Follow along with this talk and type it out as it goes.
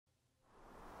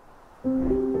My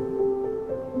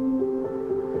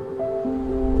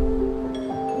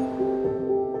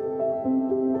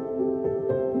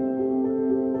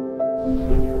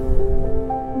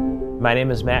name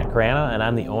is Matt Grana, and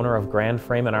I'm the owner of Grand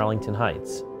Frame in Arlington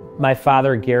Heights. My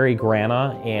father, Gary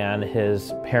Grana, and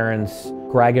his parents,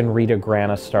 Greg and Rita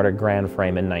Grana, started Grand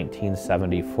Frame in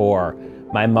 1974.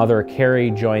 My mother, Carrie,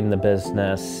 joined the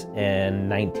business in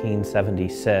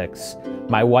 1976.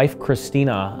 My wife,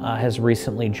 Christina, has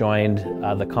recently joined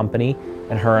the company,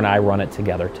 and her and I run it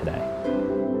together today.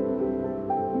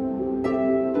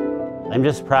 I'm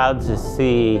just proud to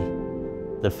see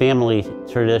the family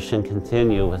tradition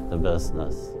continue with the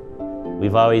business.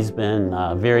 We've always been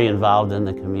very involved in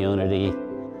the community,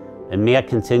 and Matt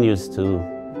continues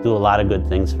to do a lot of good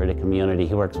things for the community.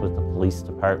 He works with the police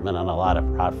department on a lot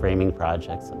of framing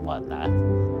projects and whatnot.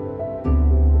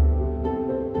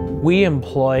 We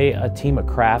employ a team of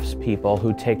craftspeople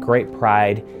who take great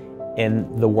pride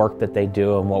in the work that they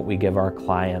do and what we give our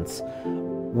clients.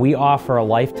 We offer a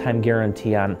lifetime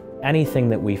guarantee on anything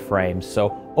that we frame.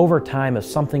 So over time, if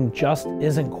something just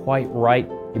isn't quite right,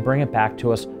 you bring it back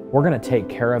to us. We're going to take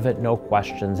care of it, no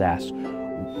questions asked.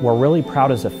 We're really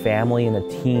proud as a family and a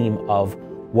team of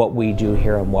what we do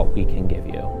here and what we can give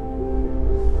you.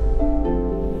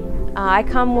 I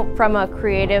come from a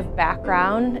creative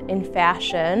background in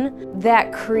fashion.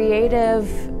 That creative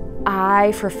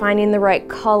eye for finding the right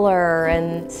color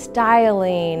and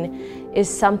styling is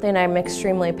something I'm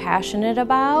extremely passionate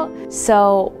about.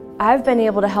 So I've been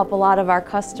able to help a lot of our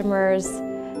customers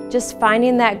just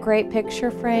finding that great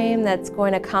picture frame that's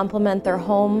going to complement their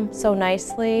home so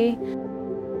nicely.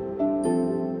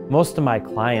 Most of my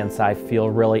clients, I feel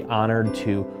really honored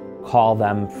to call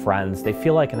them friends. They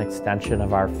feel like an extension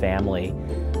of our family.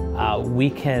 We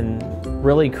can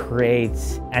really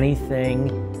create anything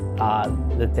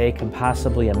that they can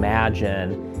possibly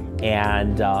imagine,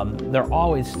 and they're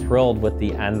always thrilled with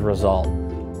the end result.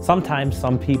 Sometimes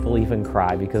some people even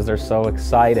cry because they're so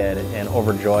excited and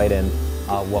overjoyed in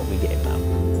what we gave them.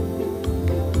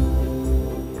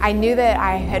 I knew that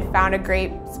I had found a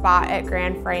great spot at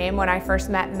Grand Frame when I first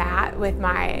met Matt with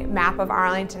my map of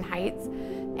Arlington Heights,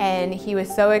 and he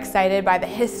was so excited by the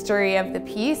history of the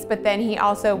piece, but then he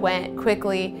also went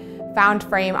quickly, found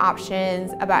frame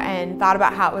options and thought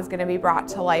about how it was going to be brought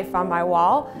to life on my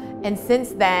wall. And since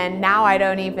then, now I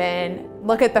don't even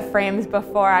look at the frames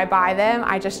before I buy them.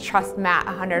 I just trust Matt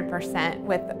 100%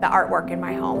 with the artwork in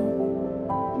my home.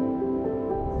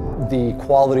 The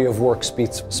quality of work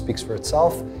speaks for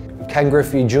itself. Ken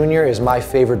Griffey Jr. is my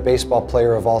favorite baseball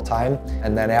player of all time.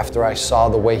 And then after I saw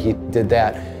the way he did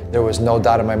that, there was no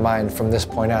doubt in my mind from this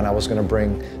point on I was going to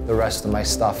bring the rest of my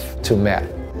stuff to Matt.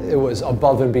 It was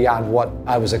above and beyond what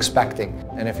I was expecting.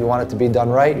 And if you want it to be done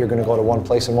right, you're going to go to one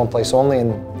place and one place only,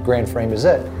 and Grand Frame is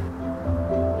it.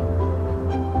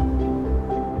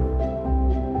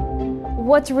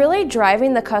 What's really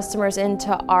driving the customers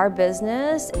into our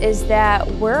business is that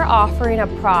we're offering a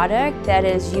product that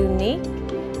is unique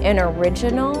and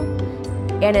original,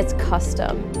 and it's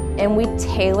custom. And we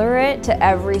tailor it to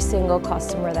every single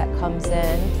customer that comes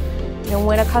in. And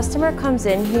when a customer comes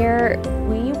in here,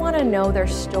 we want to know their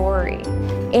story.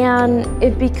 And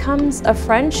it becomes a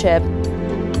friendship.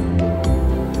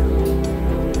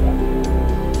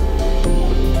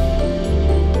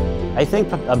 I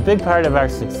think a big part of our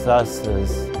success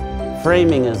is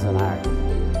framing is an art.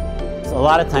 So a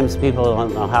lot of times people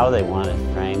don't know how they want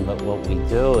it framed, but what we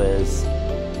do is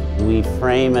we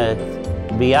frame it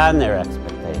beyond their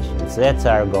expectations. That's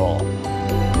our goal.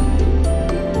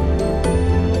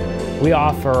 We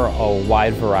offer a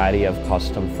wide variety of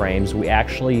custom frames. We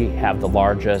actually have the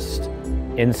largest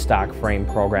in-stock frame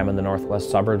program in the northwest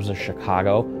suburbs of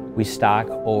Chicago. We stock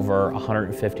over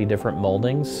 150 different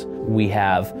moldings. We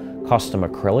have custom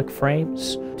acrylic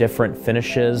frames, different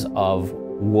finishes of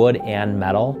wood and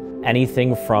metal,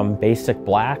 anything from basic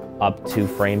black up to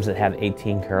frames that have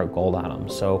 18 karat gold on them.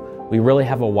 So we really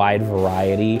have a wide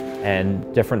variety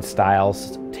and different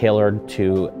styles tailored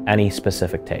to any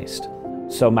specific taste.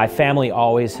 So my family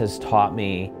always has taught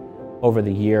me over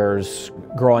the years,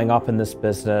 growing up in this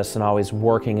business and always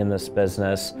working in this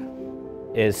business,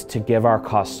 is to give our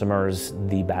customers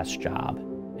the best job.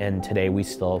 And today we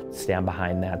still stand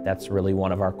behind that. That's really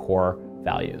one of our core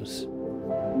values.